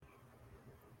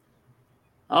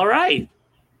All right.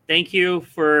 Thank you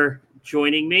for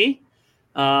joining me.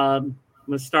 I'm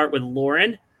going to start with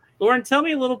Lauren. Lauren, tell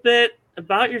me a little bit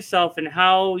about yourself and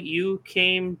how you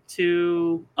came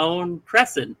to own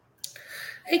Cresson.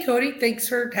 Hey, Cody. Thanks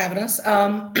for having us.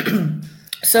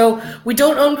 So we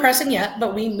don't own Cresson yet,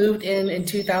 but we moved in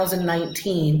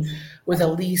 2019 with a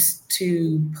lease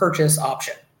to purchase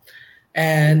option.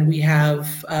 And we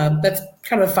have, that's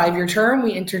kind of a 5-year term.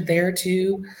 We entered there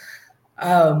to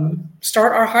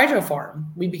start our hydro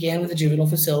farm. We began with a juvenile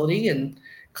facility and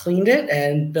cleaned it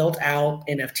and built out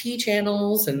NFT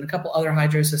channels and a couple other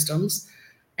hydro systems.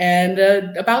 And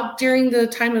about during the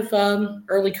time of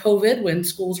early COVID, when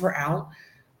schools were out,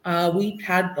 we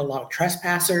had a lot of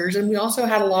trespassers, and we also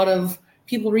had a lot of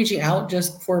people reaching out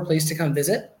just for a place to come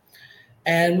visit.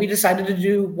 And we decided to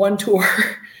do one tour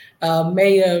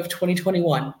May of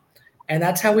 2021. And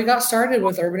that's how we got started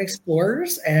with Urban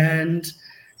Explorers. And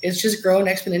it's just grown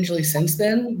exponentially since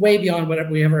then, way beyond what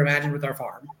we ever imagined with our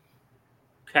farm.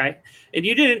 Okay. And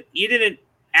you didn't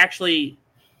actually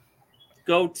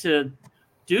go to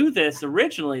do this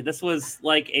originally. This was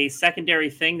like a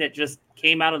secondary thing that just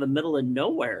came out of the middle of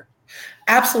nowhere.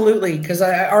 Absolutely, because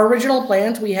our original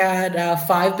plans, we had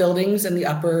 5 buildings in the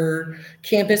upper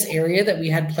campus area that we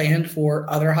had planned for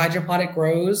other hydroponic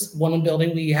grows. One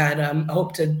building we had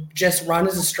hoped to just run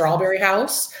as a strawberry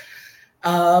house.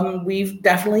 We've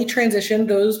definitely transitioned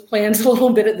those plans a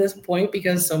little bit at this point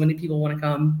because so many people want to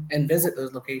come and visit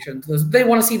those locations. They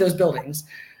want to see those buildings.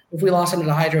 If we lost them to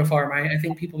the hydro farm, I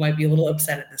think people might be a little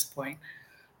upset at this point.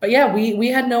 But yeah, we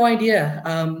had no idea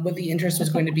what the interest was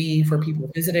going to be for people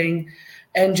visiting.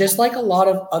 And just like a lot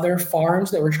of other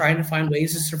farms that were trying to find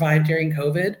ways to survive during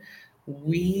COVID,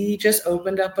 we just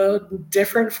opened up a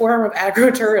different form of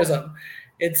agrotourism.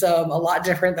 It's a lot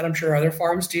different than I'm sure other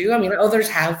farms do. I mean, others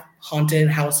have haunted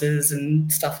houses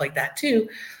and stuff like that too.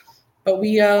 But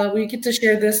we get to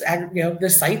share this,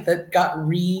 this site that got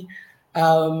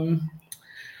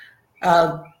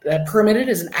permitted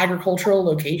as an agricultural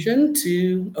location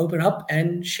to open up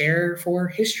and share for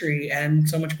history and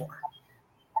so much more.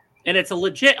 And it's a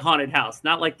legit haunted house,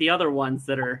 not like the other ones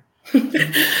that are.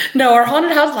 No, our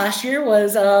haunted house last year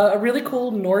was a really cool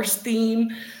Norse theme.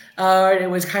 It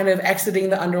was kind of exiting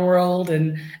the underworld,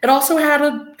 and it also had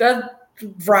a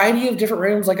variety of different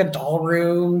rooms, like a doll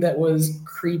room that was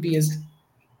creepy as.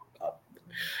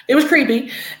 It was creepy,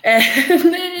 and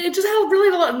it just had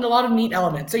really a lot of neat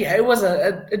elements. So yeah, it was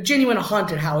a genuine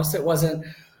haunted house. It wasn't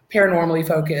paranormally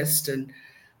focused, and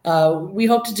we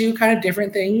hope to do kind of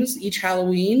different things each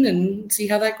Halloween and see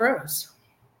how that grows.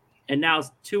 And now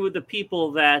 2 of the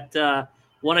people that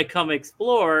want to come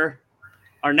explore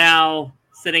are now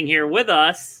sitting here with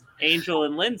us, Angel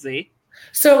and Lindsey.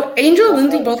 So Angel and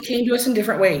Lindsey both came to us in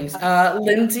different ways.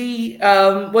 Lindsey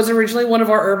was originally one of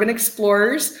our urban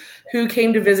explorers who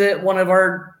came to visit one of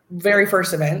our very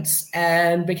first events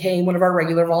and became one of our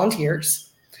regular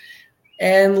volunteers.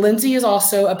 And Lindsey is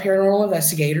also a paranormal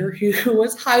investigator who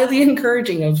was highly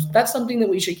encouraging of that's something that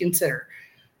we should consider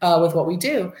with what we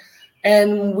do.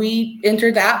 And we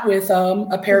entered that with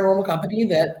a paranormal company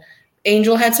that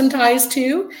Angel had some ties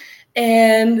to,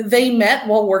 and they met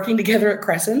while working together at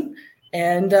Cresson.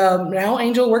 And now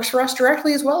Angel works for us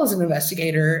directly as well as an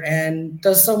investigator and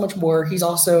does so much more. He's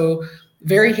also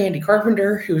very handy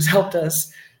carpenter who's helped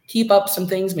us keep up some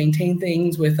things, maintain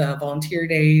things with volunteer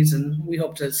days, and we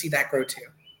hope to see that grow too.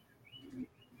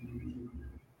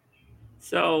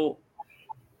 So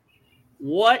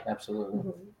what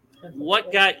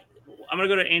got, I'm going to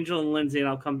go to Angel and Lindsey, and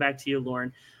I'll come back to you,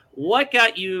 Lauren. What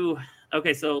got you,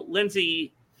 okay, so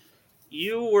Lindsey,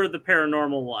 you were the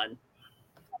paranormal one,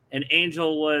 and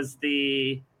Angel was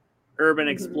the urban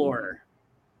explorer.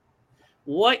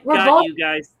 What got you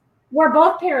guys? We're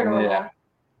both paranormal. Yeah.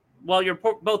 Well, you're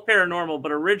both paranormal, but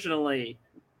originally,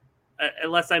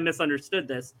 unless I misunderstood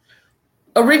this.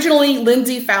 Originally,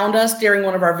 Lindsey found us during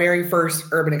one of our very first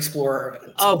urban explorer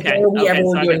events. Okay.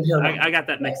 So I got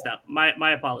that mixed up.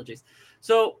 My apologies.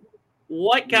 So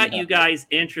what got you guys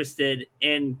interested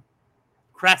in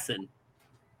Cresson?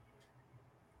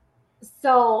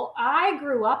 So I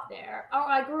grew up there.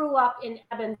 I grew up in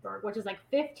Ebensburg, which is like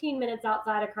 15 minutes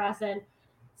outside of Cresson.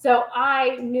 So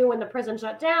I knew when the prison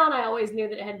shut down, I always knew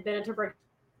that it had been a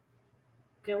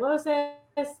tuberculosis.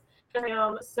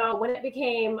 So when it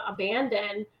became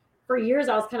abandoned, for years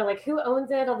I was kind of like, who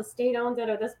owns it? Oh, the state owns it,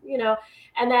 or this,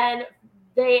 And then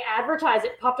they advertised,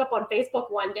 it popped up on Facebook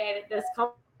one day that this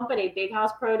company, Big House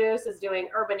Produce, is doing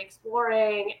urban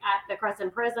exploring at the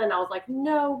Cresson prison. I was like,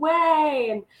 no way.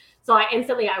 And so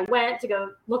I went to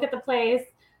go look at the place.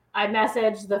 I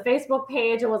messaged the Facebook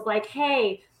page and was like,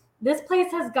 hey, this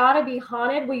place has got to be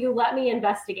haunted. Will you let me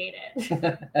investigate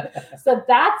it? So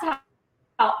that's how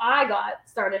I got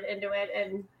started into it.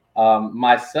 And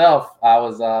myself, I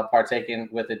was partaking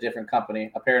with a different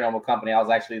company, a paranormal company. I was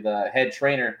actually the head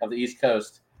trainer of the East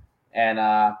Coast, and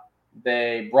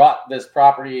they brought this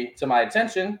property to my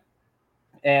attention,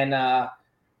 and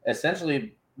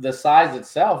essentially the size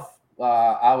itself,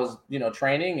 I was,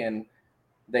 training, and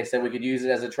they said we could use it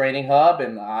as a training hub,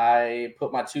 and I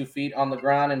put my 2 feet on the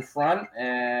ground in front,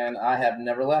 and I have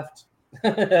never left.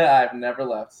 I've never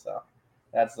left. So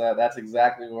that's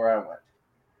exactly where I went.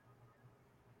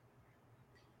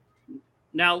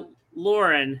 Now,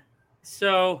 Lauren,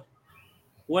 so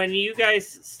when you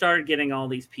guys started getting all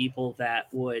these people that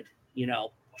would,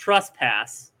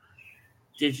 trespass,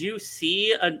 did you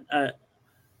see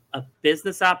a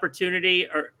business opportunity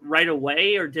or right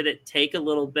away, or did it take a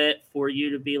little bit for you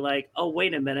to be like, oh,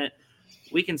 wait a minute,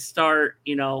 we can start,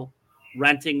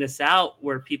 renting this out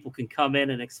where people can come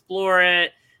in and explore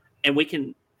it, and we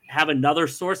can have another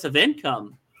source of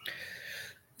income?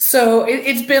 So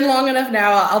it's been long enough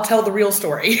now. I'll tell the real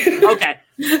story. Okay.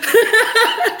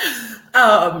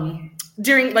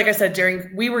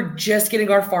 We were just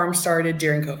getting our farm started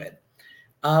during COVID.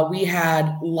 We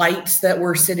had lights that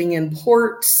were sitting in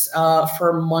ports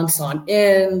for months on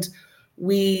end.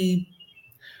 We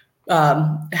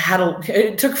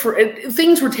things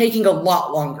were taking a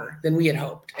lot longer than we had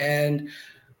hoped, and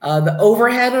the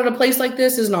overhead at a place like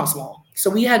this is not small.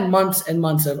 So we had months and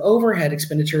months of overhead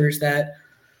expenditures that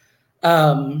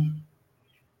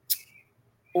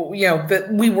that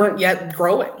we weren't yet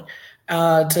growing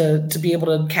to be able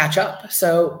to catch up.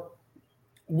 So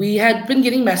we had been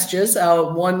getting messages.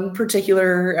 One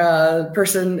particular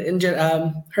person,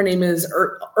 her name is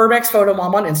Urbex Photo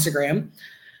Mom on Instagram.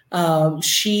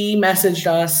 She messaged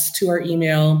us to our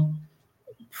email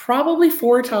probably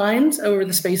 4 times over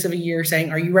the space of a year,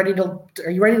 saying, "Are you ready to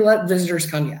let visitors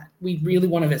come yet? We really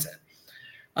want to visit."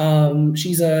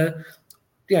 She's a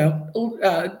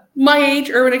my age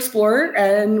urban explorer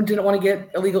and didn't want to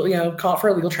get caught for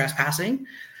illegal trespassing.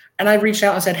 And I reached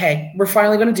out and said, "Hey, we're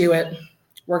finally going to do it.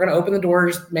 We're going to open the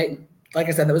doors." Like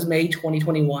I said, that was May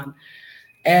 2021.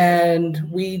 And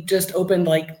we just opened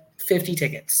like 50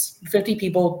 tickets. 50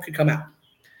 people could come out.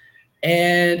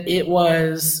 And it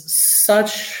was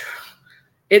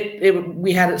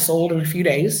we had it sold in a few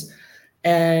days.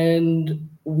 And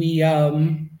we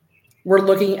were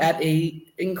looking at a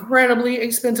incredibly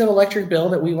expensive electric bill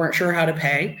that we weren't sure how to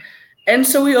pay. And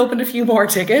so we opened a few more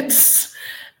tickets,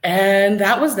 and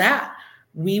that was that.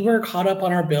 We were caught up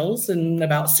on our bills in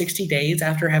about 60 days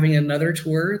after having another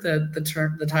tour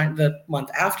the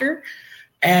month after.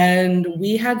 And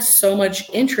we had so much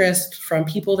interest from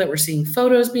people that were seeing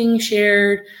photos being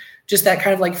shared, just that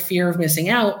kind of like fear of missing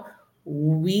out.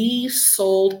 We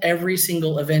sold every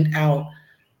single event out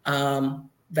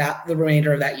the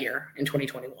remainder of that year in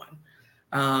 2021.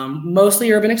 Mostly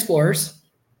urban explorers,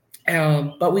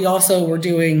 but we also were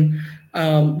doing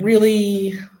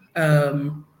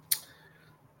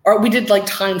we did like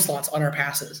time slots on our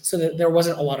passes so that there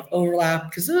wasn't a lot of overlap,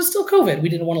 because it was still COVID. We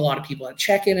didn't want a lot of people at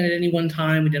check-in at any one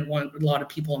time. We didn't want a lot of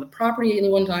people on the property at any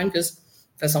one time, because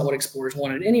that's not what explorers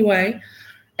wanted anyway.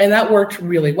 And that worked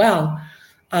really well.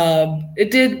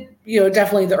 It did,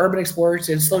 definitely the urban explorers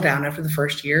did slow down after the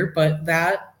first year, but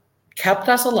that kept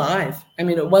us alive. I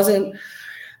mean, it wasn't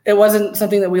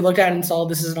something that we looked at and saw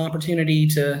this is an opportunity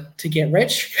to get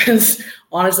rich, because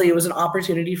honestly, it was an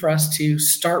opportunity for us to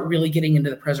start really getting into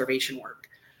the preservation work.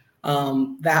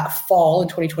 That fall in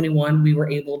 2021, we were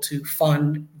able to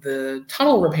fund the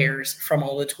tunnel repairs from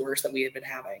all the tours that we had been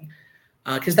having.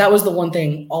 Because that was the one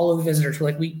thing all of the visitors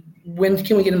were like, when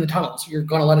can we get in the tunnels? You're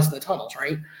going to let us in the tunnels,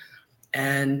 right?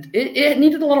 And it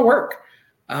needed a lot of work.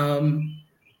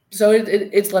 So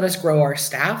it's let us grow our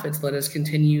staff. It's let us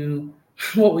continue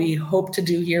what we hope to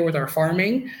do here with our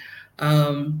farming.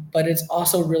 But it's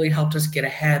also really helped us get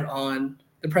ahead on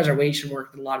the preservation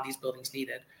work that a lot of these buildings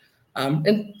needed.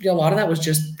 And a lot of that was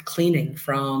just cleaning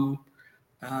from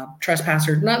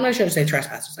trespassers. I shouldn't say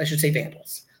trespassers. I should say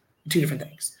vandals. 2 different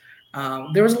things.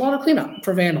 There was a lot of cleanup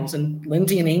for vandals, and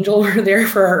Lindsey and Angel were there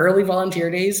for our early volunteer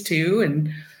days too. And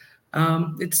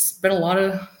it's been a lot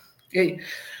of.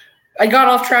 I got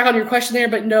off track on your question there,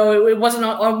 but no, it wasn't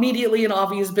immediately an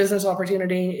obvious business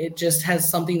opportunity. It just has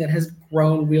something that has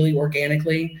grown really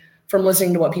organically from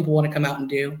listening to what people want to come out and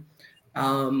do.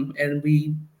 And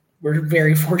we're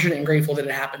very fortunate and grateful that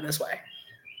it happened this way.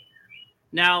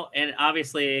 Now, and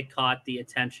obviously it caught the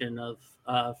attention of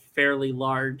a fairly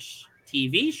large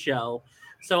TV show.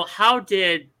 So how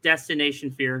did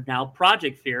Destination Fear, now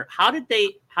Project Fear, how did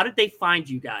they find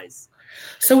you guys?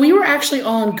 So we were actually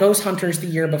on Ghost Hunters the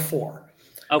year before.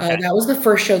 Okay. That was the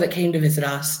first show that came to visit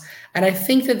us. And I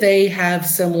think that they have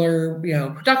similar,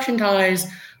 production ties,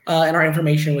 and our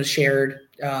information was shared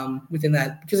within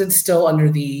that because it's still under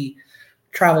the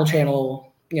Travel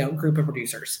Channel, group of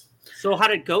producers. So how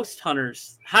did Ghost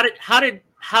Hunters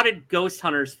Ghost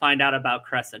Hunters find out about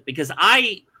Cresson? Because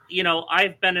I've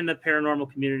been in the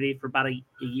paranormal community for about a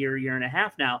year and a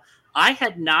half now. I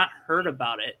had not heard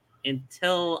about it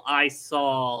until I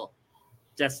saw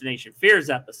Destination Fear's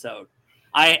episode.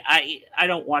 I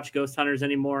don't watch Ghost Hunters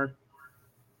anymore.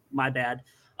 My bad.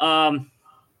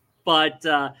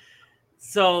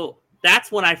 So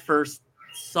that's when I first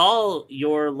saw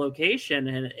your location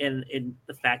and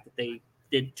the fact that they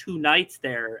did 2 nights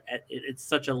there. It's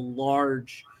such a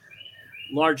large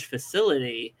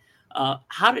facility.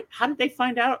 How did they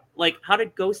find out? Like, how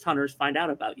did Ghost Hunters find out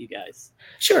about you guys?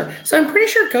 Sure. So I'm pretty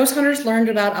sure Ghost Hunters learned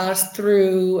about us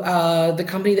through the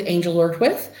company that Angel worked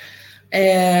with,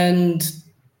 and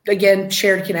again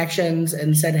shared connections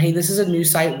and said, "Hey, this is a new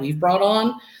site we've brought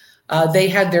on." They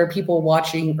had their people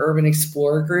watching urban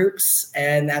explorer groups,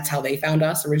 and that's how they found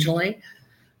us originally.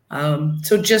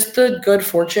 So just the good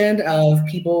fortune of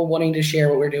people wanting to share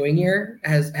what we're doing here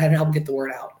had helped get the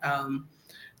word out.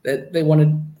 That they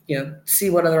wanted, see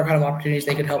what other kind of opportunities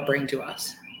they could help bring to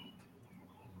us.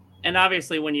 And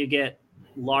obviously, when you get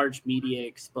large media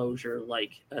exposure,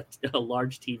 like a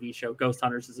large TV show, Ghost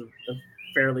Hunters is a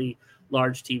fairly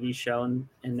large TV show, and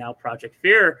now Project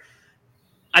Fear,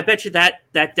 I bet you that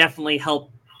definitely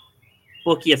helped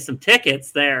book you some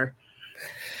tickets there.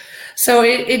 So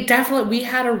it definitely, we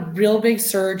had a real big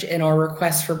surge in our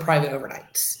requests for private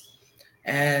overnights.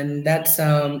 And that's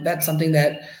something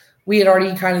that we had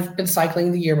already kind of been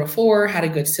cycling the year before, had a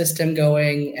good system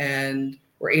going, and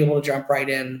were able to jump right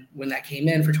in when that came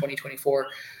in for 2024.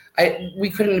 We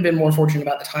couldn't have been more fortunate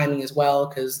about the timing as well,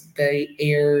 because they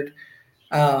aired,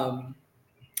 I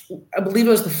believe it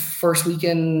was the first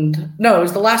weekend. No, it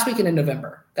was the last weekend in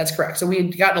November. That's correct. So we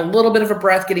had gotten a little bit of a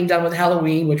breath getting done with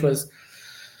Halloween, which was,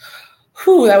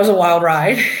 that was a wild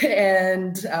ride.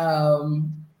 And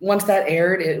once that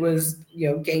aired, it was,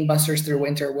 gangbusters through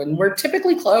winter when we're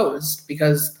typically closed,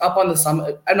 because up on the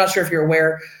summit, I'm not sure if you're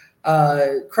aware,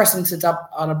 Cresson sits up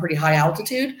on a pretty high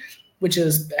altitude, which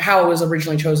is how it was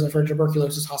originally chosen for a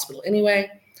tuberculosis hospital anyway.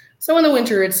 So in the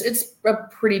winter, it's a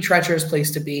pretty treacherous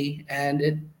place to be. And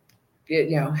it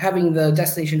having the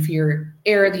Destination Fear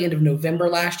air at the end of November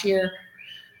last year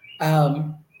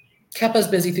kept us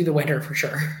busy through the winter for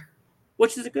sure.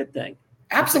 Which is a good thing.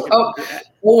 Absolutely.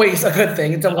 Always a good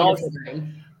thing. It's a wonderful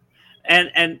thing.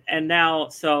 And now,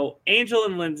 so Angel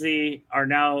and Lindsey are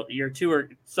now your two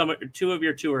of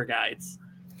your tour guides,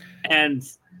 and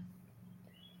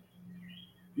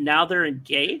now they're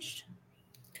engaged.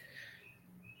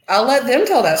 I'll let them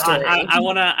tell that story. I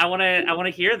want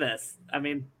to hear this. I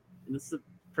mean, this is a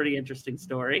pretty interesting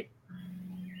story.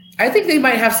 I think they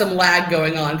might have some lag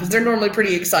going on because they're normally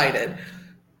pretty excited.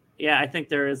 Yeah, I think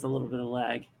there is a little bit of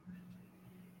lag.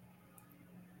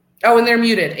 Oh, and they're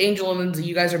muted. Angel and Lindsey,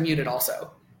 you guys are muted also.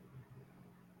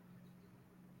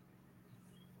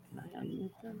 Can I unmute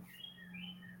them?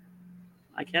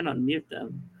 I can unmute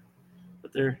them,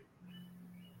 but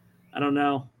I don't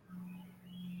know.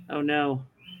 Oh, no.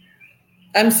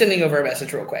 I'm sending over a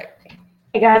message real quick.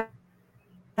 Hey, guys.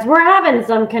 We're having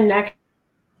some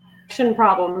connection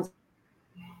problems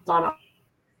on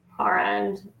our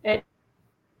end. It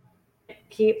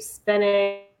keeps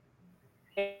spinning.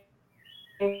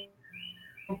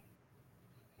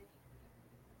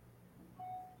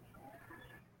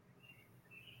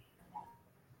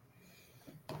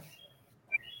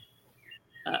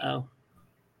 Uh-oh.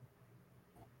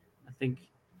 I think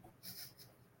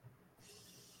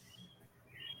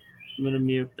I'm going to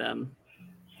mute them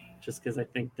just because I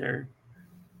think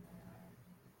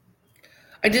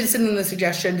I did send them the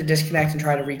suggestion to disconnect and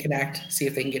try to reconnect, see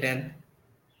if they can get in.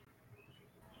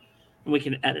 We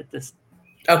can edit this.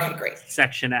 Okay, great.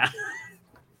 Section out.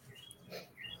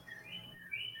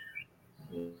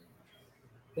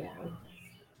 Yeah.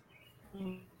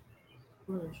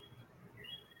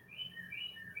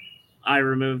 I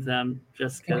removed them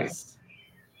just because.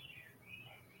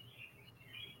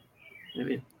 Okay.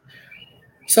 Maybe.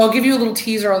 So I'll give you a little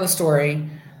teaser on the story.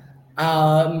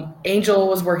 Angel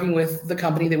was working with the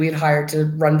company that we had hired to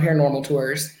run paranormal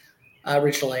tours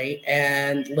originally,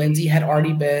 and Lindsey had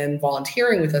already been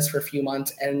volunteering with us for a few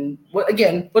months, and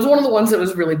again was one of the ones that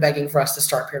was really begging for us to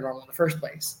start paranormal in the first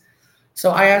place.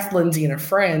 So I asked Lindsey and a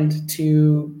friend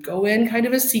to go in kind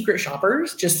of as secret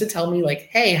shoppers, just to tell me, like,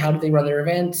 hey, how do they run their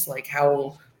events? Like,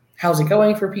 how's it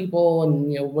going for people?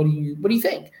 And what do you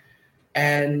think?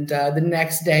 And the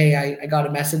next day I got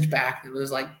a message back. It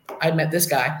was like, I met this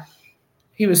guy.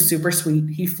 He was super sweet.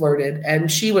 He flirted,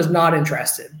 and she was not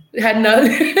interested. Had none,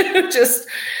 just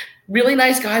really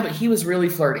nice guy, but he was really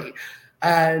flirty.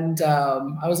 And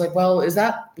I was like, well, is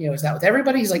that with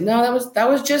everybody? He's like, no, that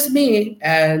was just me.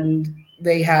 And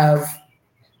they have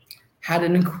had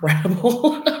an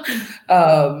incredible,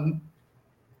 I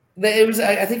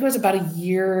think it was about a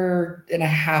year and a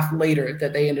half later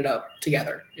that they ended up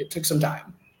together. It took some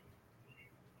time.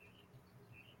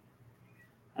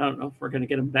 I don't know if we're going to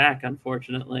get him back,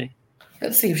 unfortunately.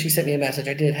 Let's see if she sent me a message.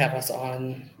 I did have us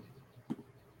on.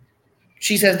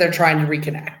 She says they're trying to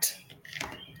reconnect.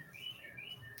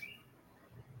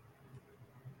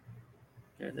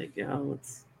 There they go.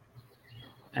 Let's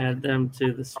add them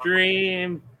to the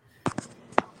stream.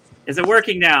 Is it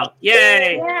working now?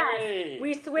 Yay! Yes.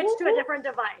 We switched to a different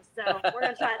device, so we're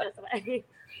going to try it this way.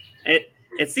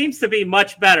 It seems to be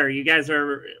much better. You guys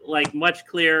are like much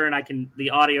clearer, and the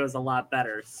audio is a lot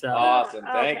better. So awesome.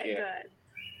 Thank you. Good.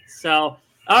 So,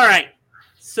 all right.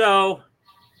 So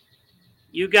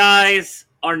you guys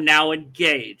are now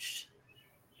engaged.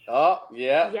 Oh,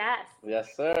 yeah. Yes. Yes,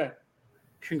 sir.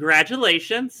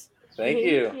 Congratulations. Thank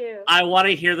you. I want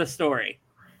to hear the story.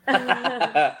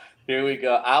 Here we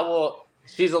go.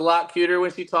 She's a lot cuter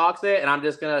when she talks it, and I'm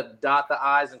just going to dot the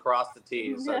I's and cross the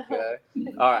T's, okay?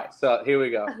 All right, so here we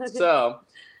go. So,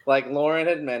 like Lauren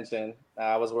had mentioned,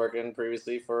 I was working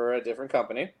previously for a different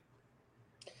company,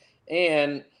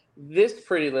 and this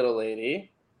pretty little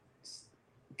lady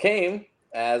came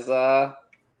as a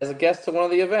guest to one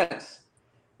of the events.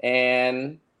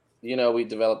 And, we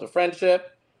developed a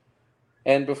friendship,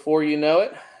 and before you know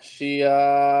it,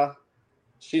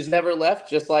 she's never left,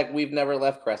 just like we've never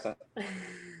left Cresson.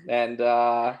 And,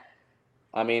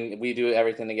 we do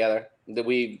everything together.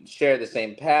 We share the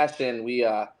same passion. We,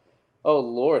 oh,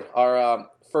 Lord, our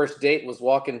first date was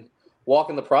walking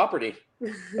the property.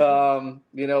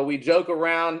 We joke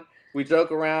around,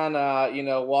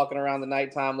 walking around the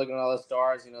nighttime, looking at all the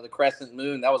stars, the crescent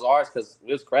moon. That was ours because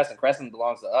it was Cresson. Cresson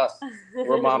belongs to us.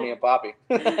 We're mommy and poppy.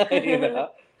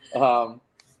 No,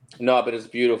 but it's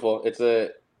beautiful.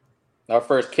 Our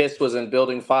first kiss was in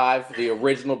Building 5, the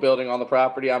original building on the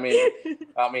property.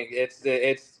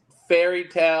 It's fairy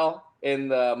tale in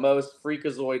the most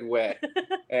freakazoid way,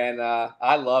 and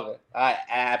I love it. I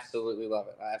absolutely love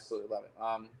it.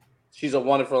 She's a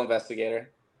wonderful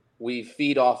investigator. We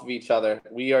feed off of each other.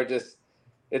 We are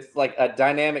it's like a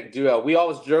dynamic duo. We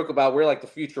always joke about we're like the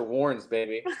future Warrens,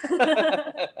 baby.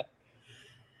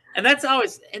 And that's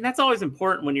always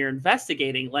important when you're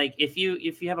investigating. Like if you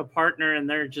have a partner and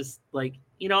they're just like,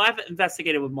 I've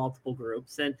investigated with multiple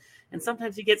groups, and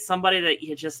sometimes you get somebody that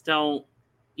you just don't,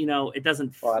 it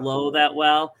doesn't flow that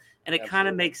well, and it kind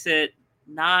of makes it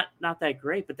not that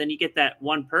great. But then you get that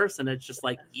one person that's just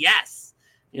like, yes,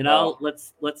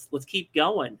 let's keep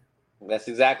going. That's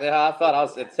exactly how I felt. I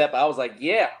was like,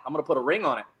 yeah, I'm gonna put a ring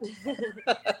on it.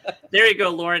 There you go,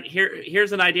 Lauren.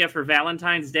 Here's an idea for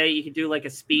Valentine's Day. You could do like a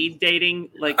speed dating,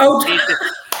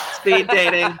 speed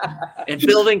dating, and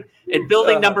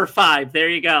building number 5. There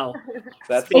you go.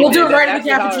 We'll do it right in the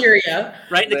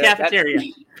cafeteria.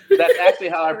 That's actually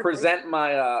how I present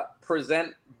my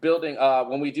present building.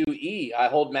 When we do E, I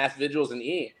hold mass vigils in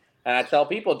E, and I tell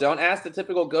people, don't ask the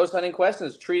typical ghost hunting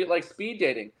questions. Treat it like speed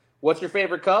dating. What's your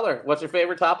favorite color? What's your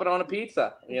favorite topping on a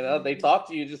pizza? They talk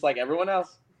to you just like everyone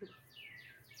else.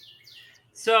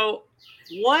 So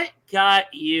what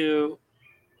got you,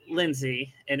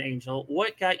 Lindsey and Angel,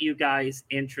 what got you guys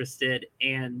interested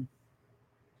in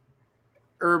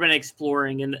urban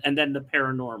exploring and then the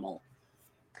paranormal?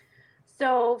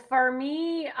 So for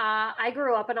me, I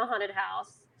grew up in a haunted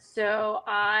house. So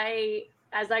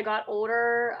as I got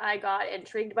older, I got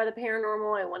intrigued by the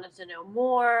paranormal. I wanted to know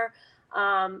more.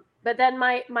 But then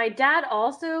my dad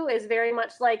also is very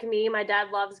much like me. My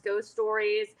dad loves ghost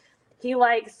stories. He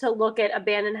likes to look at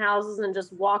abandoned houses and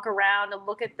just walk around and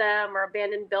look at them, or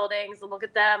abandoned buildings and look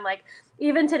at them. Like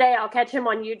even today, I'll catch him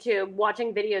on YouTube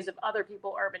watching videos of other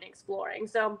people urban exploring.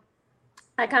 So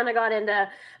I kind of got into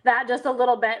that just a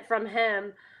little bit from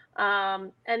him.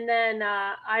 And then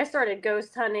I started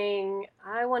ghost hunting,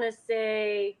 I want to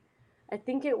say, I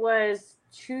think it was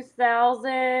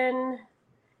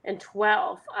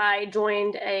 2012. I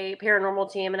joined a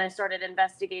paranormal team and I started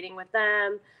investigating with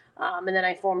them. And then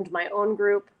I formed my own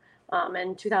group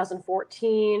in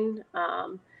 2014.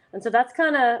 And so that's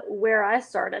kind of where I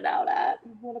started out at.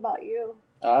 What about you?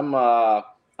 I'm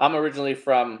originally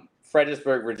from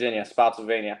Fredericksburg, Virginia,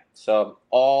 Spotsylvania. So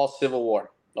all Civil War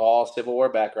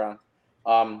background.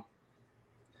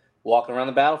 Walking around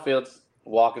the battlefields,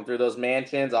 walking through those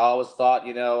mansions. I always thought,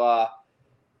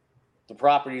 The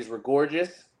properties were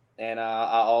gorgeous, and I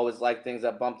always liked things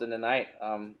that bumped in the night.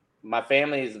 My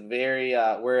family is very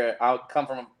I come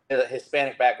from a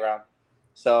Hispanic background,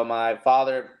 so my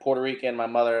father Puerto Rican, my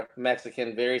mother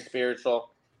Mexican, very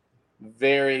spiritual,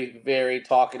 very very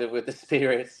talkative with the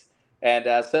spirits, and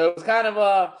so it was kind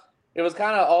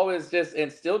of always just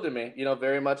instilled in me,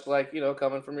 very much like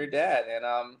coming from your dad,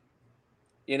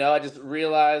 and I just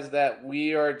realized that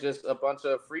we are just a bunch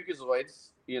of freakazoids,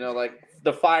 like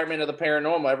the firemen of the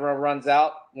paranormal. Everyone runs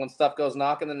out when stuff goes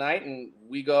knock in the night, and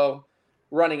we go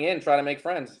running in, trying to make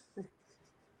friends.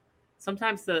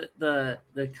 Sometimes the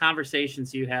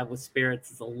conversations you have with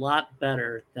spirits is a lot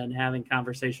better than having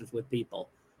conversations with people.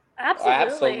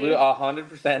 Absolutely.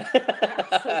 100%.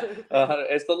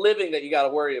 It's the living that you got to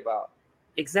worry about.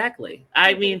 Exactly.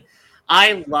 I mean,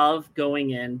 I love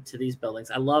going into these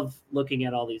buildings. I love looking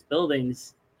at all these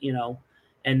buildings,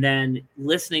 and then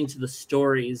listening to the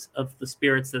stories of the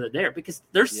spirits that are there, because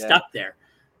they're stuck there.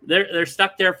 They're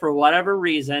stuck there for whatever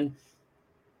reason,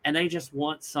 and they just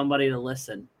want somebody to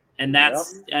listen. And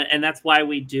that's why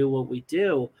we do what we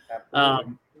do.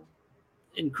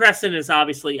 And Cresson is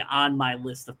obviously on my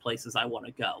list of places I want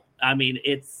to go. I mean,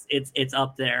 it's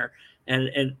up there,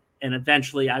 and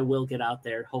eventually I will get out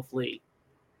there, hopefully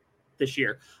this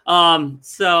year.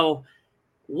 So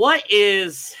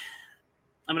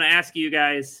I'm going to ask you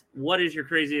guys, what is your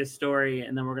craziest story?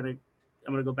 And then I'm going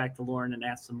to go back to Lauren and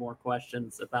ask some more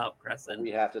questions about Cresson.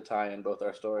 We have to tie in both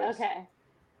our stories.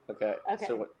 Okay.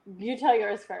 So you tell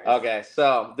yours first. Okay.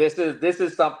 So this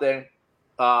is something,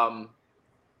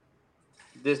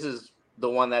 this is the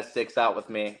one that sticks out with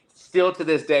me. Still to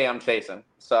this day, I'm chasing.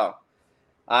 So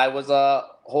I was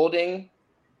holding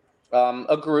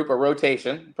a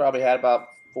rotation, probably had about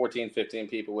 14, 15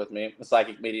 people with me, a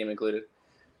psychic medium included.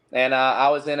 And I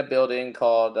was in a building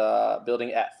called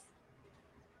Building F.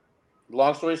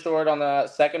 Long story short, on the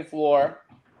second floor,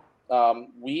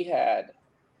 we had,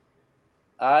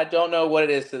 I don't know what it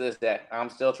is to this day. I'm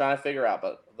still trying to figure out,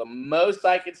 but the most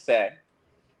I could say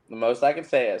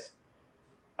is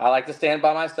I like to stand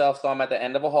by myself, so I'm at the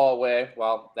end of a hallway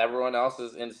while everyone else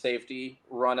is in safety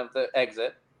run of the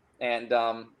exit. And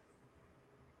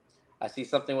I see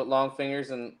something with long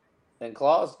fingers and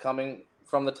claws coming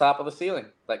from the top of the ceiling,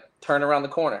 like turn around the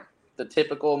corner. The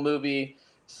typical movie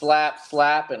slap,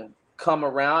 and come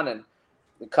around, and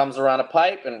it comes around a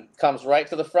pipe and comes right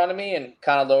to the front of me and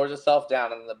kind of lowers itself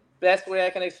down. And the best way I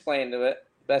can explain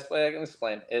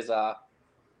is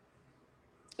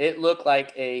it looked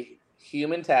like a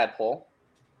human tadpole.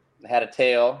 It had a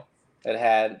tail. It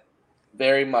had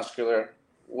very muscular,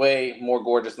 way more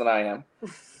gorgeous than I am.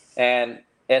 And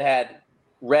it had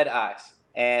red eyes.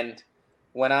 And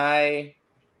when I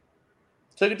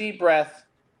took a deep breath,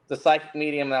 the psychic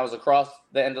medium that was across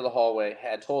the end of the hallway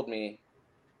had told me,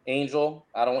 Angel,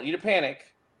 I don't want you to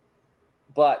panic,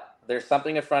 but there's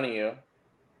something in front of you,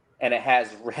 and it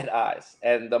has red eyes.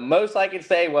 And the most I could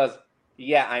say was,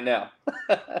 yeah, I know.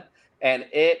 And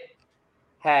it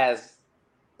has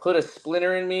put a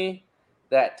splinter in me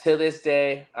that to this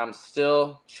day I'm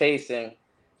still chasing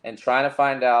and trying to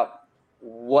find out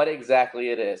what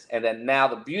exactly it is. And then now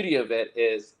the beauty of it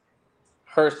is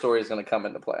her story is going to come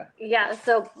into play. Yeah,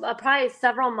 so probably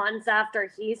several months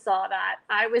after he saw that,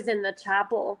 I was in the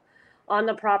chapel on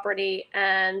the property,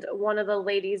 and one of the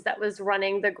ladies that was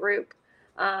running the group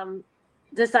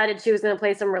decided she was going to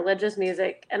play some religious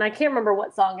music, and I can't remember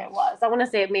what song it was. I want to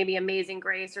say it maybe Amazing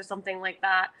Grace or something like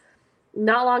that.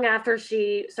 Not long after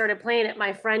she started playing it,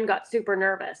 my friend got super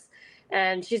nervous,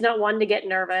 and she's not one to get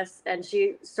nervous, and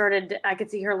I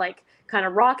could see her like kind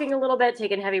of rocking a little bit,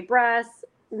 taking heavy breaths.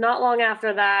 Not long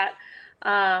after that,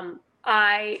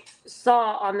 I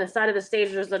saw on the side of the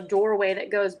stage, there's a doorway that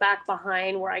goes back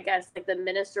behind where I guess like the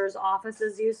minister's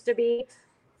offices used to be.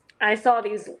 I saw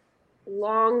these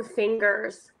long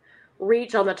fingers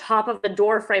reach on the top of the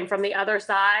door frame from the other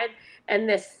side, and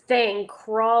this thing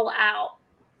crawl out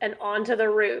and onto the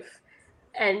roof.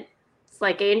 And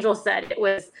like Angel said,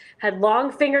 had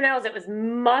long fingernails. It was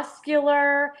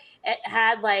muscular. It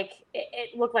had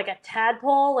it looked like a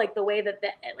tadpole, like the way that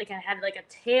it had like a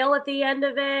tail at the end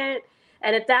of it.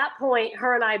 And at that point,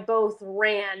 her and I both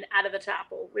ran out of the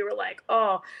chapel. We were like,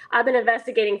 oh, I've been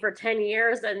investigating for 10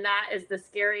 years, and that is the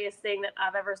scariest thing that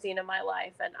I've ever seen in my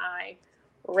life. And I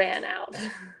ran out.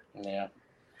 Yeah.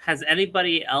 Has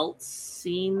anybody else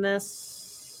seen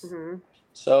this? Mm-hmm.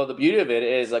 So the beauty of it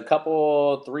is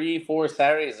 3-4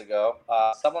 Saturdays ago,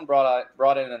 someone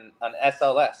brought in an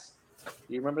SLS.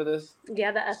 Do you remember this?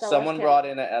 Yeah, the SLS. Someone brought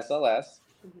in an SLS,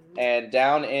 mm-hmm. and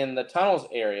down in the tunnels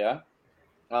area,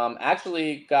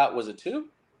 was it 2?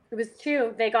 It was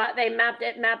 2. They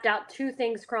mapped out 2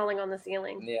 things crawling on the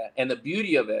ceiling. Yeah, and the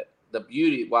beauty of it,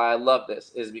 why I love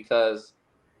this is because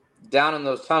down in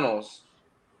those tunnels,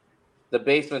 the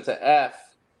basement to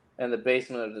F and the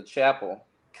basement of the chapel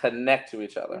connect to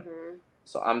each other. Mm-hmm.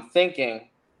 So I'm thinking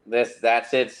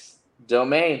that's its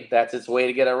domain. That's its way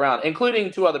to get around,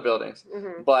 including 2 other buildings.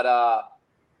 Mm-hmm. But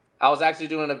I was actually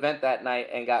doing an event that night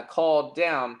and got called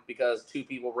down because 2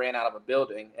 people ran out of a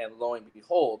building, and lo and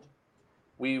behold,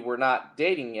 we were not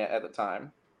dating yet at the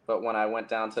time. But when I went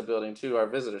down to building 2, our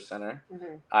visitor center,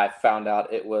 mm-hmm. I found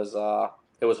out it was her.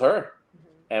 Mm-hmm.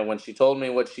 And when she told me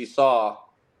what she saw,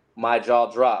 my jaw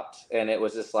dropped, and it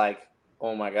was just like,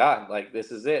 oh my God, like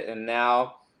this is it. And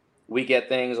now we get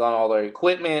things on all our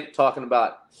equipment talking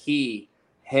about he's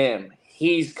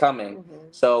coming. Mm-hmm.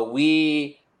 So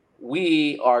we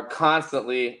are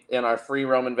constantly in our free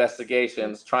roam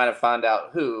investigations trying to find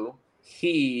out who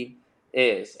he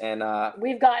is. And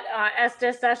we've got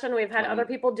Estes session. We've had other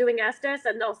people doing Estes,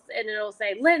 and it'll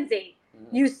say, Lindsey,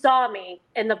 you saw me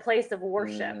in the place of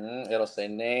worship. Mm-hmm. It'll say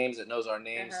names. It knows our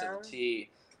names to the T.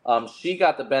 She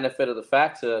got the benefit of the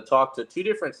fact to talk to 2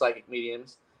 different psychic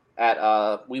mediums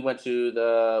we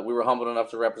were humbled enough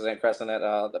to represent Cresson at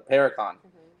the Paracon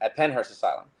at Penhurst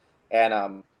Asylum.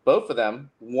 And both of them,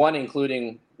 one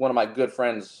including one of my good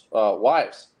friends'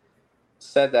 wives,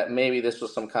 said that maybe this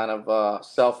was some kind of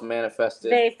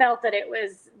self-manifested. They felt that it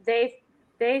was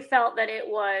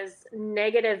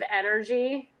negative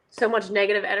energy, so much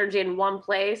negative energy in one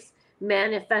place,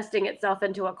 manifesting itself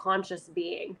into a conscious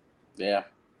being. Yeah.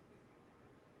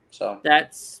 So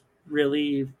that's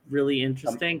really, really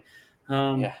interesting.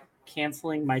 Yeah.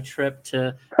 Canceling my trip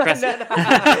to Cresson.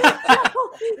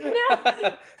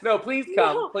 No, please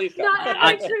come. No, please come. Not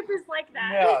every trip is like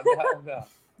that.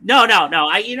 No.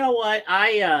 You know what?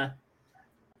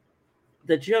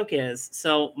 The joke is,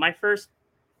 so my first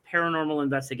paranormal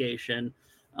investigation,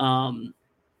 I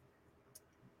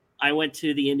went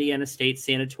to the Indiana State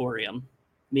Sanatorium.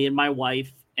 Me and my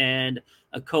wife and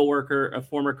a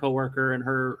former coworker, and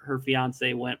her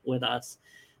fiance went with us.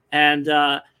 And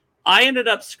I ended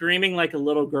up screaming like a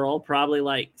little girl, probably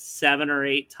like 7 or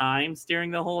 8 times during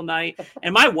the whole night.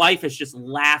 And my wife is just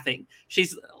laughing.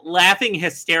 She's laughing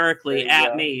hysterically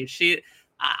at me.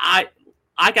 I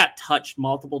got touched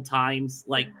multiple times.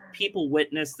 Like people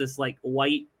witnessed this like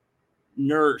white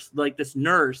nurse,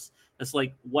 this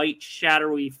like white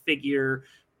shadowy figure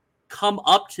come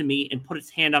up to me and put its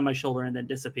hand on my shoulder and then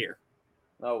disappear.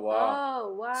 Oh, wow.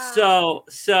 Oh, wow.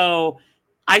 So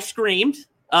I screamed.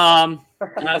 I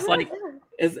was like,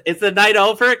 is the night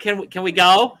over? Can we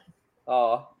go?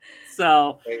 Oh.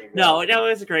 So no, it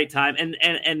was a great time.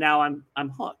 And now I'm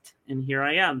hooked, and here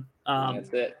I am. That's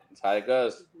it. That's how it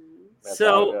goes.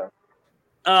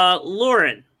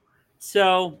 Lauren,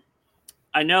 so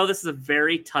I know this is a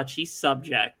very touchy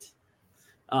subject.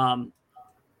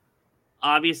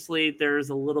 Obviously there's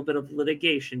a little bit of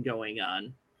litigation going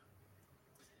on.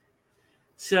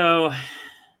 So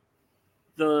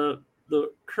the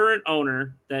current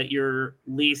owner that you're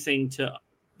leasing to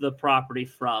the property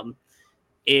from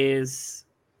is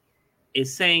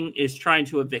trying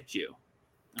to evict you.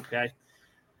 Okay.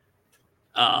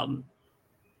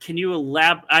 Can you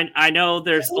elaborate? I know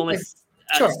there's only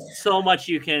so much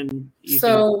you can.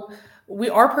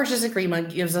 Our purchase agreement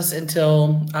gives us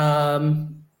until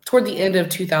toward the end of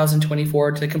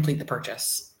 2024 to complete the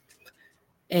purchase.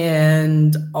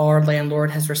 And our landlord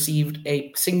has received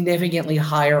a significantly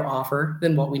higher offer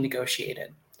than what we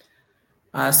negotiated.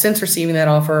 Since receiving that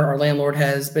offer, our landlord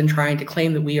has been trying to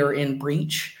claim that we are in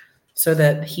breach so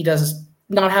that he does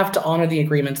not have to honor the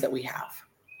agreements that we have.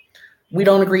 We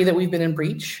don't agree that we've been in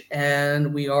breach,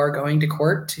 and we are going to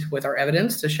court with our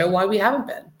evidence to show why we haven't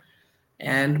been.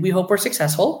 And we hope we're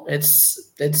successful.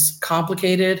 It's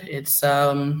complicated. It's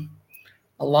a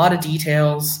lot of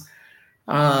details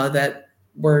that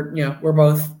we're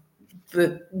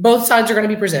both sides are going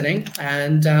to be presenting,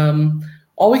 and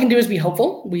all we can do is be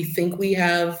hopeful. We think we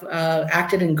have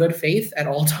acted in good faith at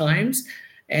all times,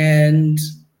 and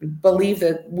believe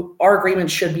that our agreement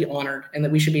should be honored and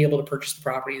that we should be able to purchase the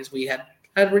property as we had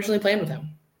originally planned with him.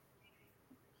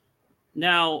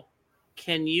 Now,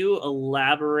 can you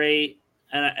elaborate?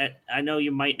 And I know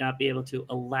you might not be able to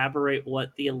elaborate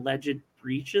what the alleged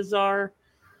breaches are.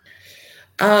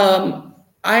 I'm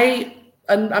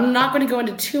not going to go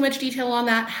into too much detail on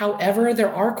that. However,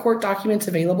 there are court documents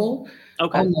available.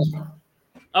 Okay.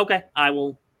 Okay. I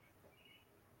will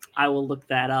look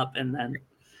that up, and then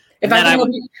if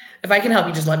I can help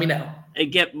you, just let me know.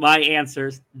 And get my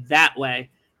answers that way.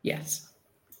 Yes.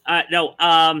 No.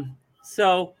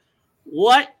 So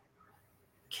what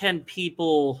can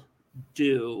people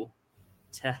do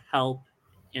to help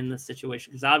in the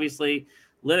situation? Because obviously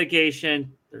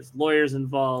litigation, there's lawyers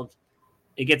involved.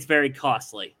 It gets very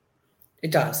costly.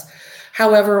 It does.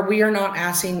 However, we are not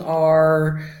asking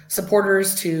our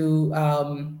supporters to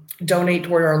donate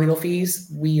toward our legal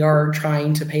fees. We are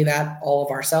trying to pay that all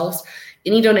of ourselves.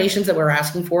 Any donations that we're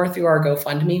asking for through our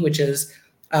GoFundMe, which is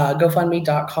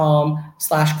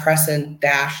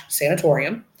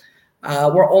gofundme.com/Cresson-sanatorium.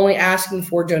 We're only asking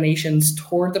for donations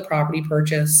toward the property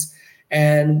purchase,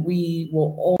 and we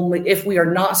will only, if we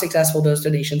are not successful, those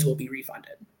donations will be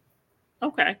refunded.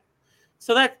 Okay.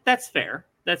 So that's fair.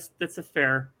 That's a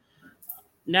fair.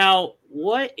 Now,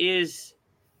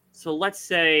 so let's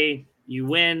say you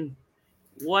win.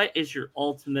 What is your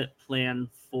ultimate plan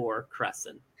for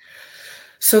Cresson?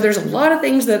 So there's a lot of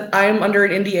things that I'm under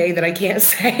an NDA that I can't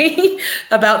say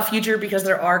about future, because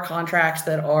there are contracts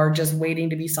that are just waiting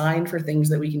to be signed for things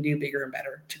that we can do bigger and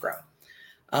better to grow.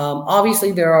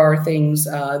 Obviously, there are things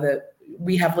that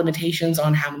we have limitations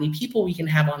on how many people we can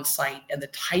have on site and the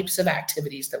types of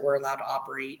activities that we're allowed to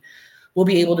operate. We'll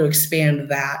be able to expand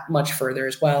that much further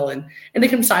as well, and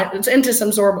into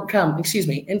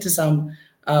some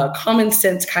common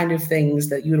sense kind of things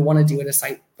that you would want to do at a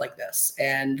site like this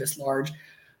and this large.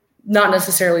 Not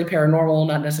necessarily paranormal,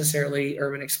 not necessarily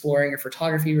urban exploring or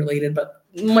photography related, but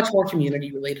much more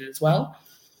community related as well.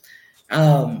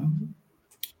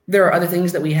 There are other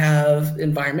things that we have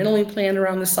environmentally planned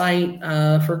around the site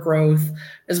for growth,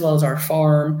 as well as our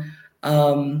farm.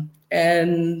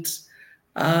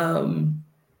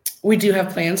 We do have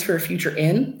plans for a future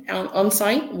inn on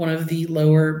site, one of the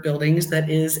lower buildings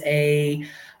that is a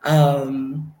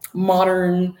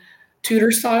modern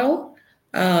Tudor style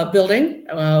building.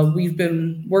 We've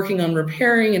been working on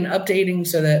repairing and updating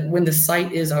so that when the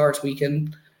site is ours, we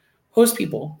can host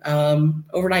people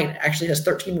overnight. It actually has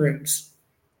 13 rooms.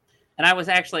 And I was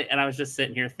just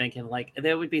sitting here thinking, like,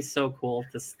 that would be so cool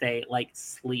to stay, like,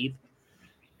 sleep.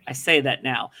 I say that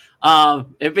now.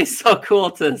 It'd be so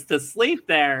cool to sleep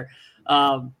there.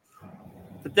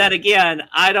 But then again,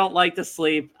 I don't like to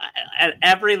sleep. At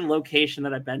every location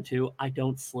that I've been to, I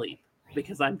don't sleep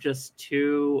because I'm just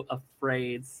too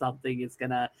afraid something is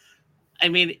gonna. I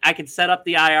mean, I could set up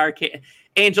the IR.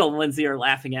 Angel and Lindsey are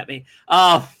laughing at me.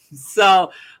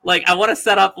 So like, I want to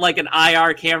set up like an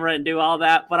IR camera and do all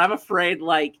that, but I'm afraid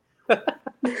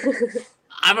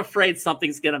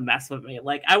something's gonna mess with me.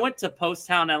 Like, I went to Post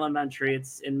Town Elementary.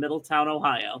 It's in Middletown,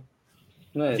 Ohio.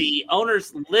 Nice. The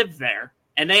owners live there,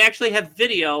 and they actually have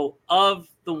video of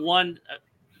the one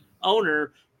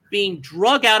owner being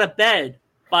drug out of bed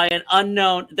by an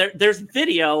unknown. There's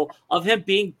video of him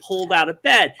being pulled out of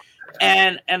bed.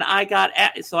 And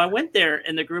so I went there,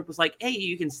 and the group was like, "Hey,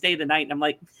 you can stay the night." And I'm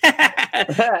like,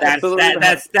 "That's not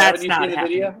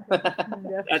happening."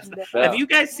 Have you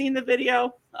guys seen the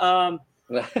video?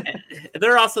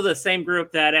 They're also the same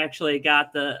group that actually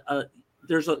got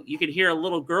you could hear a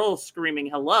little girl screaming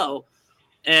hello,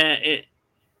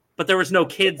 but there was no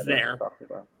kids there.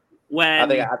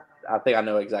 When I think I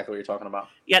know exactly what you're talking about.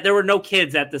 Yeah, there were no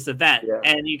kids at this event,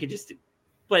 and you could just.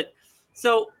 But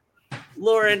so,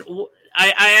 Lauren,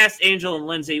 I asked Angel and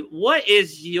Lindsey, what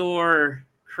is your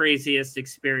craziest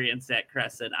experience at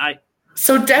Cresson?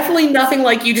 So definitely nothing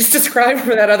like you just described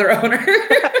for that other owner.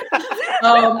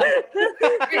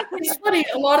 It's funny.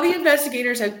 A lot of the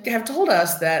investigators have told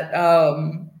us that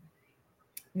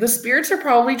the spirits are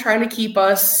probably trying to keep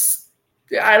us.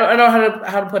 I don't know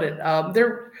how to put it.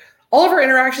 All of our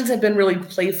interactions have been really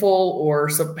playful or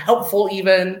helpful.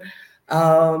 Even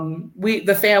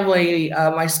the family,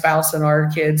 my spouse and our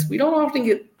kids, we don't often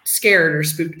get scared or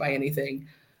spooked by anything.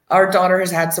 Our daughter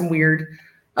has had some weird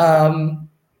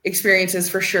experiences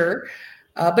for sure.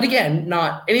 But again,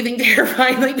 not anything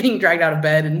terrifying like being dragged out of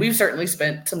bed. And we've certainly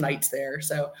spent some nights there.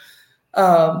 So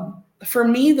for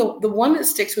me, the one that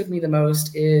sticks with me the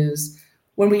most is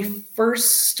when we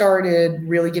first started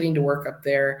really getting to work up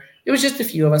there. It was just a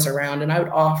few of us around, and I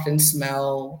would often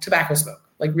smell tobacco smoke,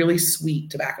 like really sweet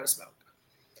tobacco smoke.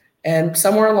 And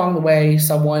somewhere along the way,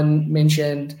 someone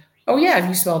mentioned, "Oh yeah, if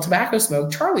you smell tobacco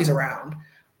smoke, Charlie's around."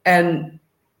 And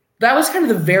that was kind of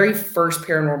the very first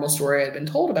paranormal story I'd been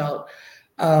told about.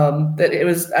 That it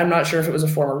was, I'm not sure if it was a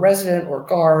former resident or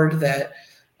guard that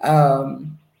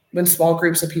when small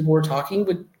groups of people were talking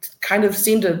would kind of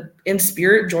seem to, in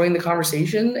spirit, join the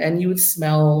conversation, and you would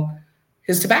smell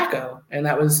his tobacco. And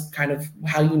that was kind of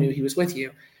how you knew he was with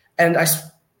you. And I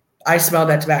smelled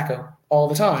that tobacco all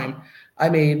the time. I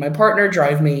made my partner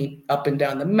drive me up and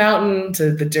down the mountain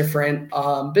to the different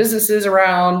businesses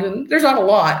around. And there's not a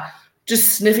lot,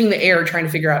 just sniffing the air, trying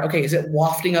to figure out, okay, is it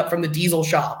wafting up from the diesel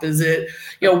shop? Is it,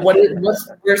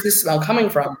 where's this smell coming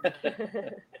from?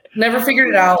 Never figured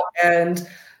it out. And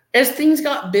as things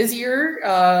got busier,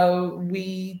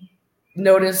 we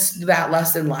noticed that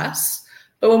less and less.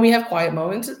 But when we have quiet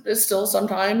moments, it's still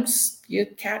sometimes you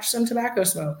catch some tobacco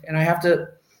smoke. And I have to,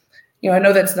 I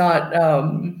know that's not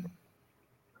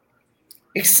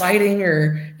exciting,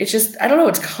 or it's just, I don't know,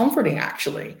 it's comforting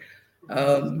actually.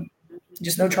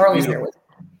 Just know Charlie's there with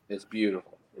me. It's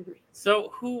beautiful.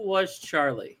 So who was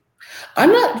Charlie?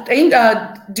 I'm not.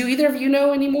 Do either of you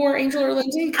know anymore, Angel or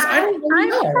Lindsey? Because I don't really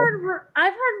know.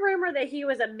 I've heard rumor that he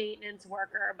was a maintenance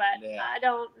worker, but I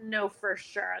don't know for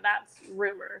sure. That's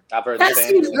rumor. I've heard that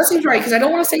seems right, because I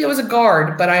don't want to say it was a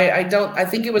guard, but I don't. I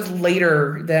think it was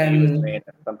later than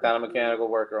some kind of mechanical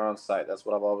worker on site. That's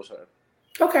what I've always heard.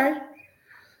 Okay.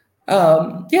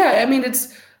 Yeah, I mean,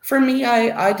 it's for me.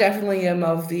 I definitely am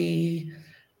of the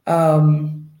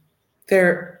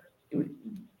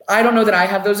I don't know that I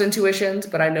have those intuitions,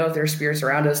 but I know if there's spirits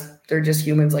around us, they're just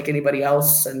humans like anybody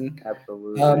else. And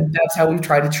absolutely, that's how we've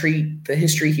tried to treat the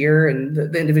history here and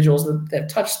the individuals that have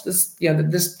touched this, that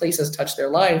this place has touched their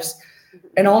lives.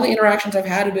 And all the interactions I've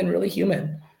had have been really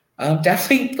human.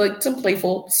 Definitely like some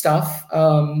playful stuff,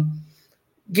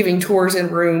 giving tours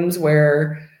in rooms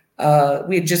where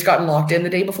we had just gotten locked in the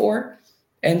day before.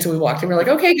 And so we walked in, we're like,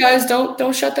 okay, guys,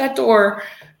 don't shut that door.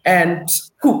 And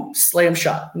slam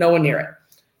shut, no one near it.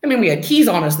 I mean, we had keys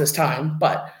on us this time,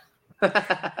 but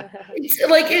it's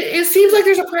like it seems like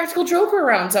there's a practical joker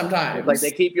around sometimes. Like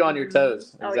they keep you on your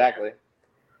toes. Exactly.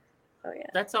 Oh yeah.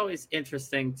 That's always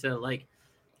interesting to like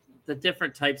the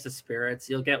different types of spirits.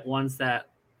 You'll get ones that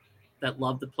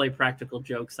love to play practical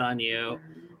jokes on you,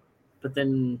 but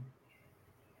then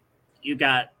you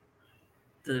got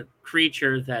the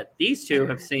creature that these two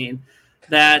have seen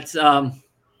that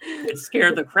it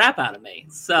scared the crap out of me.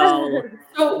 So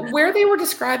where they were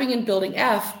describing in Building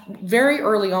F, very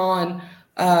early on,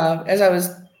 as I was,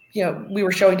 we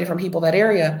were showing different people that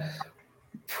area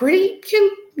pretty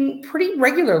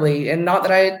regularly, and not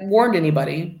that I had warned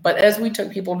anybody, but as we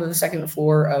took people to the second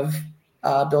floor of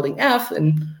Building F,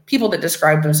 and people that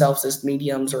described themselves as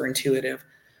mediums or intuitive,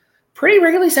 pretty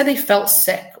regularly said they felt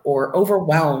sick or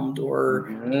overwhelmed or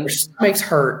their stomachs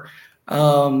hurt.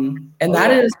 And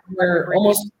that is where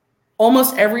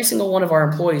almost every single one of our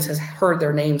employees has heard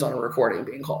their names on a recording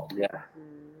being called. Yeah.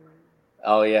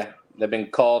 Oh yeah. They've been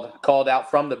called out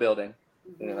from the building,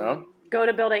 Go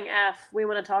to Building F. We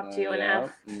want to talk to you in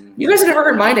F. You guys have never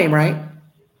heard my name, right?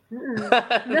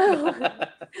 No.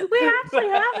 We actually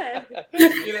haven't.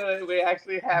 We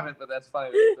actually haven't, but that's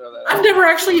funny. I've never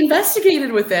actually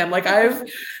investigated with them. Like I'm a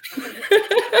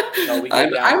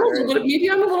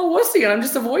little wussy, and I'm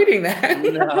just avoiding that.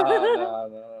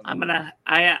 No.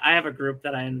 I have a group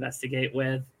that I investigate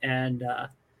with, and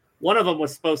one of them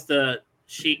was supposed to.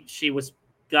 She was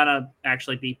gonna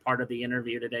actually be part of the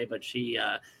interview today, but she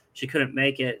couldn't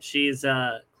make it. She's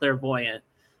clairvoyant.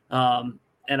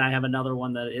 And I have another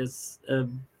one that is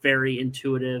very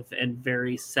intuitive and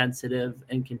very sensitive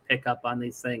and can pick up on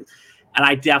these things. And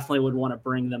I definitely would want to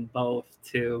bring them both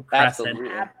to Cresson.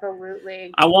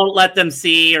 Absolutely. I won't let them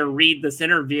see or read this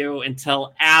interview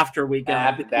until after we go.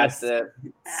 That's it.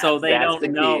 So they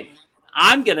don't know.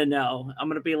 I'm going to know. I'm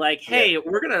going to be like, hey,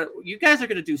 you guys are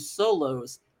going to do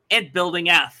solos at Building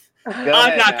F.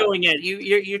 I'm not going in.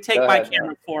 You take my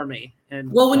camera for me.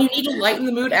 And well, when you need to lighten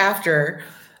the mood after,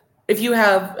 if you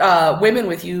have women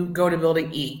with you, go to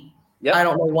Building E. Yep. I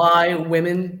don't know why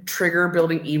women trigger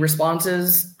Building E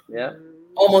responses. Yeah.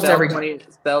 Almost every time.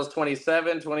 Cells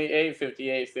 27, 28,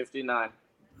 58, 59.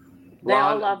 They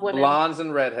all love women. Blondes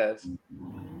and redheads.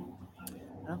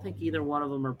 I don't think either one of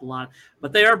them are blonde,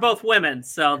 but they are both women,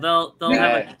 so they'll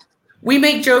have a... We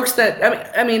make jokes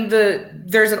that I mean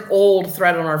there's an old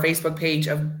thread on our Facebook page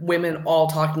of women all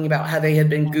talking about how they had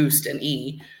been goosed in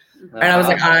E. And I was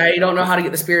like, I don't know how to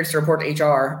get the spirits to report to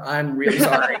HR. I'm really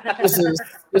sorry. This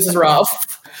is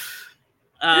rough.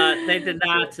 They did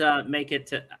not make it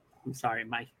to. I'm sorry,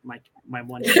 my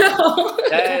one.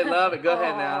 Hey, love it. Go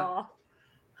ahead now.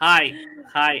 Hi.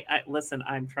 Listen,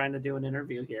 I'm trying to do an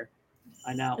interview here.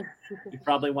 I know. You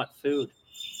probably want food.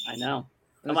 I know.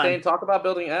 I'm saying, talk about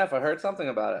Building F. I heard something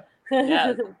about it.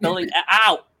 Yeah, Building.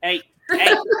 Ow! Hey!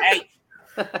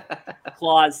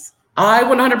 Claws. I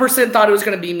 100% thought it was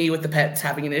going to be me with the pets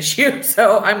having an issue,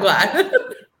 so I'm glad.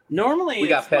 Normally, we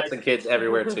got pets and kids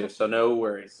everywhere too, so no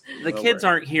worries. The kids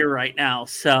aren't here right now,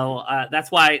 so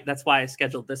that's why I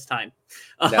scheduled this time.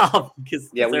 We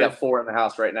got 4 in the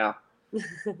house right now.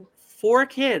 4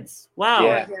 kids. Wow.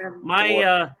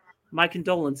 Yeah. my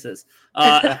condolences.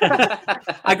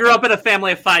 I grew up in a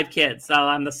family of 5 kids, so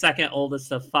I'm the second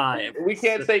oldest of 5. We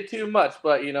can't say too much,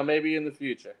 but maybe in the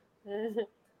future.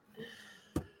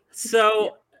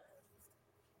 So,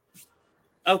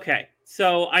 okay.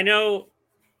 So I know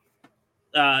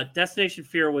Destination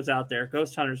Fear was out there.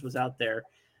 Ghost Hunters was out there.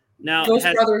 Now, Ghost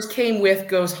Brothers came with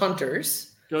Ghost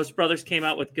Hunters. Ghost Brothers came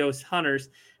out with Ghost Hunters.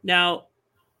 Now,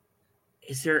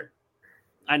 is there...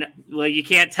 I know. Well, you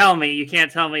can't tell me. You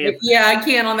can't tell me. Yeah, I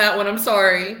can't on that one. I'm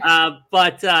sorry.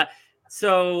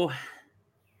 So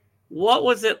what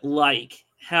was it like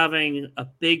having a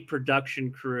big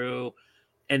production crew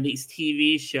and these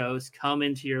TV shows come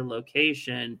into your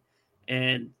location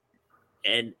and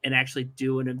actually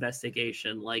do an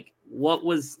investigation? Like, what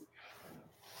was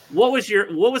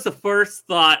the first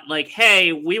thought? Like,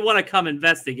 hey, we want to come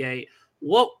investigate.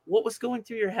 What was going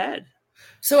through your head?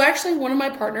 So actually, one of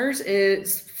my partners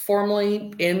is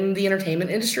formerly in the entertainment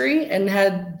industry and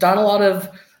had done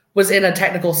was in a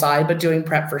technical side, but doing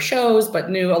prep for shows,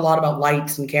 but knew a lot about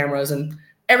lights and cameras and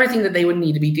everything that they would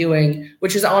need to be doing,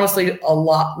 which is honestly a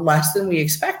lot less than we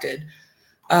expected.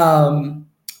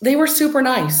 They were super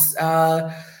nice.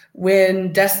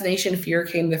 When Destination Fear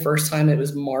came the first time, it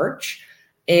was March,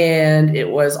 and it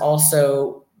was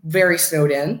also very snowed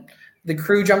in. The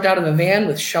crew jumped out of the van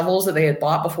with shovels that they had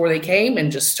bought before they came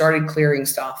and just started clearing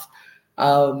stuff.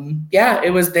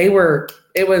 It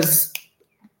was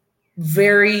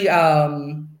very, I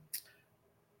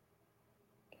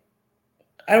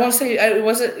don't want to say it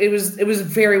was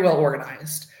very well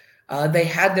organized. They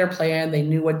had their plan. They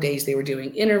knew what days they were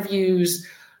doing interviews.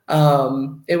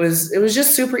 It was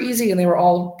just super easy, and they were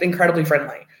all incredibly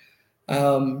friendly.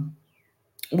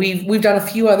 We've done a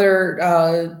few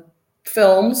other,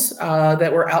 films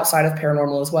that were outside of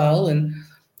paranormal as well, and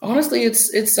honestly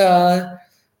it's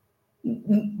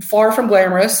far from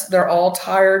glamorous. They're all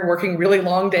tired, working really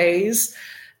long days,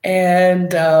 and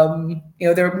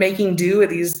they're making do at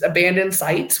these abandoned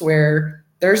sites where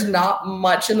there's not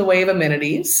much in the way of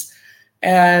amenities,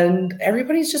 and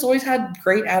everybody's just always had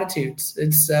great attitudes.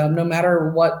 It's no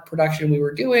matter what production we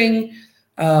were doing,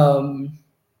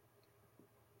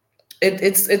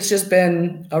 It's just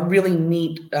been a really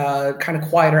neat kind of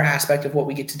quieter aspect of what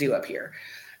we get to do up here.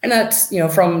 And that's,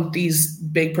 from these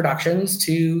big productions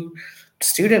to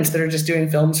students that are just doing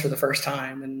films for the first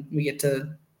time. And we get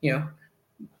to,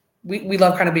 we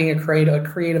love kind of being a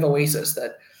creative oasis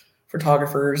that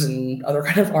photographers and other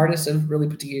kind of artists have really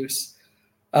put to use.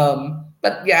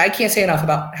 But yeah, I can't say enough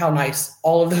about how nice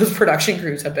all of those production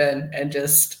crews have been, and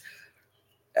just,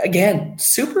 again,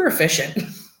 super efficient.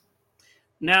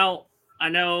 Now, I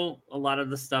know a lot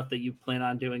of the stuff that you plan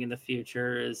on doing in the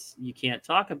future is you can't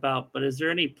talk about, but is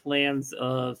there any plans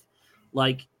of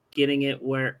like getting it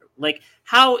where, like,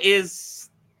 how is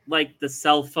like the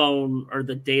cell phone or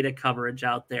the data coverage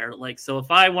out there? Like, so if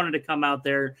I wanted to come out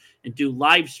there and do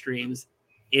live streams,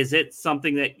 is it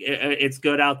something that it's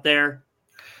good out there?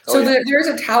 So there's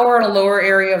a tower in a lower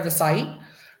area of the site.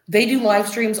 They do live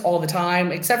streams all the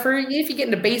time, except for if you get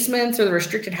into basements or the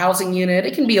restricted housing unit,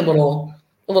 it can be a little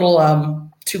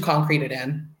too concreted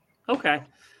in. Okay.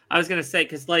 I was going to say,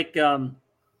 cause like,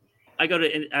 I've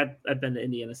been to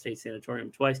Indiana State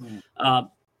Sanatorium twice.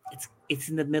 It's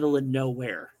in the middle of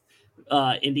nowhere,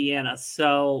 Indiana.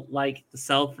 So like the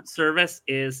cell service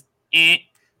is,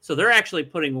 so they're actually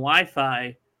putting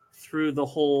Wi-Fi through the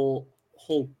whole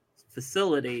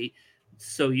facility,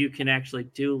 so you can actually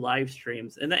do live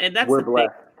streams. And that's we're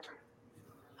blessed.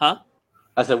 Huh?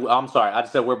 I'm sorry. I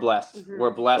just said we're blessed. Mm-hmm.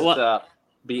 We're blessed to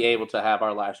be able to have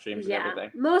our live streams and everything.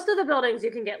 Most of the buildings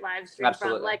you can get live streams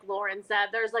Absolutely. from, like Lauren said.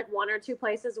 There's like 1 or 2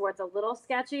 places where it's a little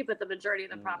sketchy, but the majority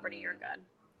of the property you're good.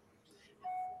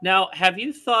 Now, have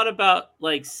you thought about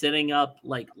like setting up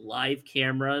like live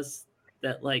cameras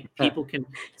that like people can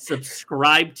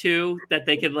subscribe to, that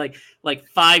they could like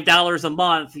 $5 a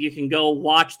month, you can go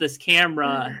watch this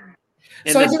camera?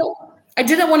 So I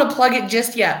didn't want to plug it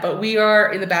just yet, but we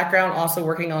are in the background also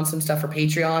working on some stuff for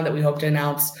Patreon that we hope to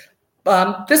announce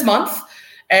this month.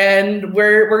 And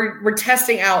we're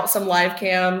testing out some live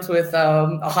cams with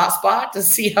a hotspot to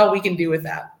see how we can do with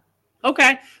that.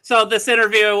 Okay. So this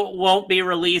interview won't be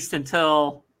released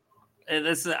until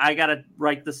I got to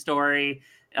write the story.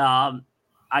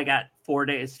 I got 4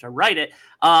 days to write it.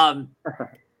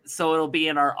 So it'll be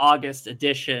in our August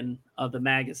edition of the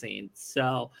magazine.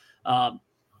 So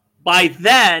by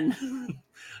then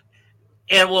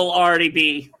it will already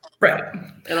be right.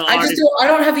 I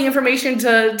don't have the information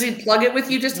to plug it with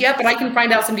you just yet, but I can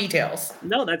find out some details.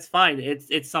 No, that's fine.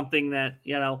 It's something that,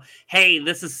 hey,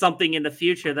 this is something in the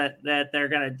future that they're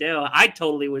going to do. I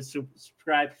totally would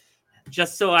subscribe.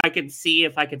 just so I could see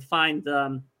if I could find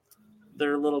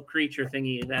their little creature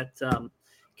thingy that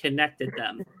connected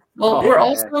them. Well, we're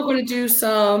also going to do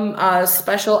some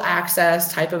special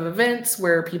access type of events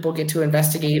where people get to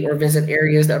investigate or visit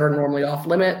areas that are normally off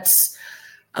limits.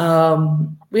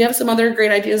 We have some other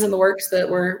great ideas in the works that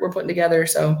we're putting together.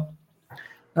 So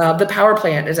the power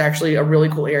plant is actually a really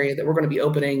cool area that we're going to be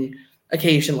opening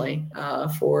occasionally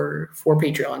for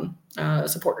Patreon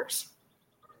supporters.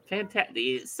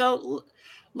 Fantastic. So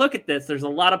look at this. There's a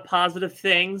lot of positive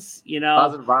things,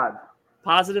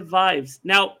 positive vibes.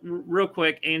 Now, real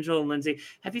quick, Angel and Lindsay,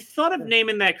 have you thought of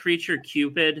naming that creature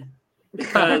Cupid?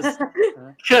 Because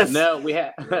no, we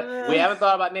haven't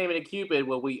thought about naming it Cupid.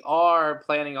 Well, we are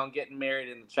planning on getting married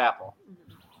in the chapel.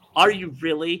 Are you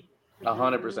really?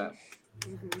 100%.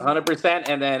 100%.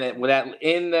 And then with that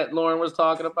inn that Lauren was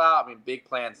talking about, I mean, big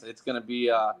plans. It's going to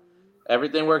be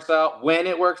everything works out. When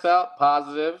it works out,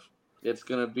 positive. It's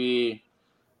going to be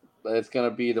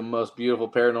the most beautiful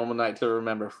paranormal night to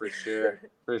remember for sure.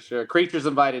 For sure. Creatures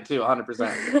invited too,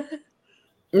 100%.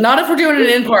 Not if we're doing an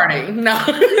inn party. No.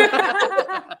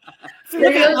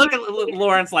 look at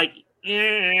Lauren's like.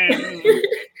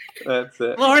 That's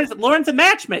it. Lauren's a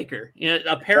matchmaker.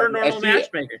 A paranormal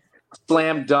matchmaker.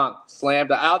 Slam dunk.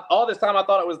 All this time I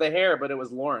thought it was the hair, but it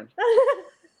was Lauren.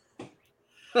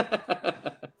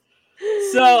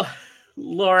 So,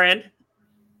 Lauren,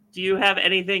 do you have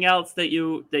anything else that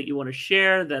you want to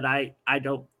share that I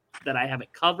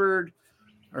haven't covered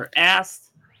or asked?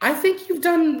 I think you've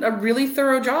done a really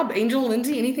thorough job. Angel,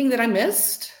 Lindsay, anything that I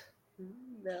missed?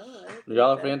 No.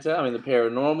 Y'all are fantastic. I mean, the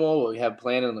paranormal, what we have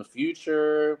planned in the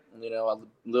future, a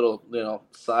little,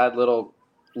 side little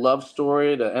love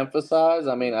story to emphasize.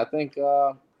 I mean, I think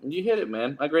you hit it,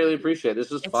 man. I greatly appreciate it.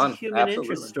 This is fun. It's a human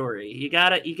interest story. You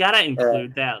gotta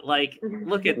include that. Like,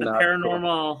 look at the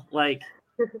paranormal, like.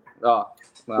 Oh.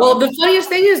 Well, the funniest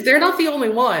thing is they're not the only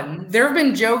one. There have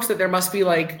been jokes that there must be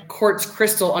like quartz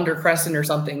crystal under Cresson or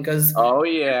something because a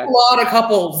lot of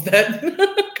couples that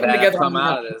come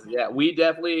out of this. Yeah, we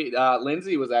definitely.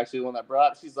 Lindsay was actually the one that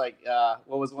brought. She's like,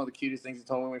 what was one of the cutest things you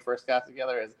told me when we first got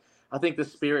together is, I think the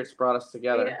spirits brought us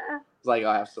together. Yeah. It's like, oh,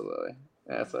 absolutely.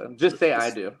 Yeah, so just say I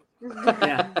do.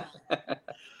 Yeah.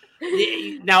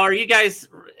 Now, are you guys?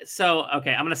 So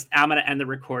okay, I'm gonna end the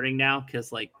recording now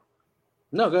because like.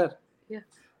 No, good. Yeah.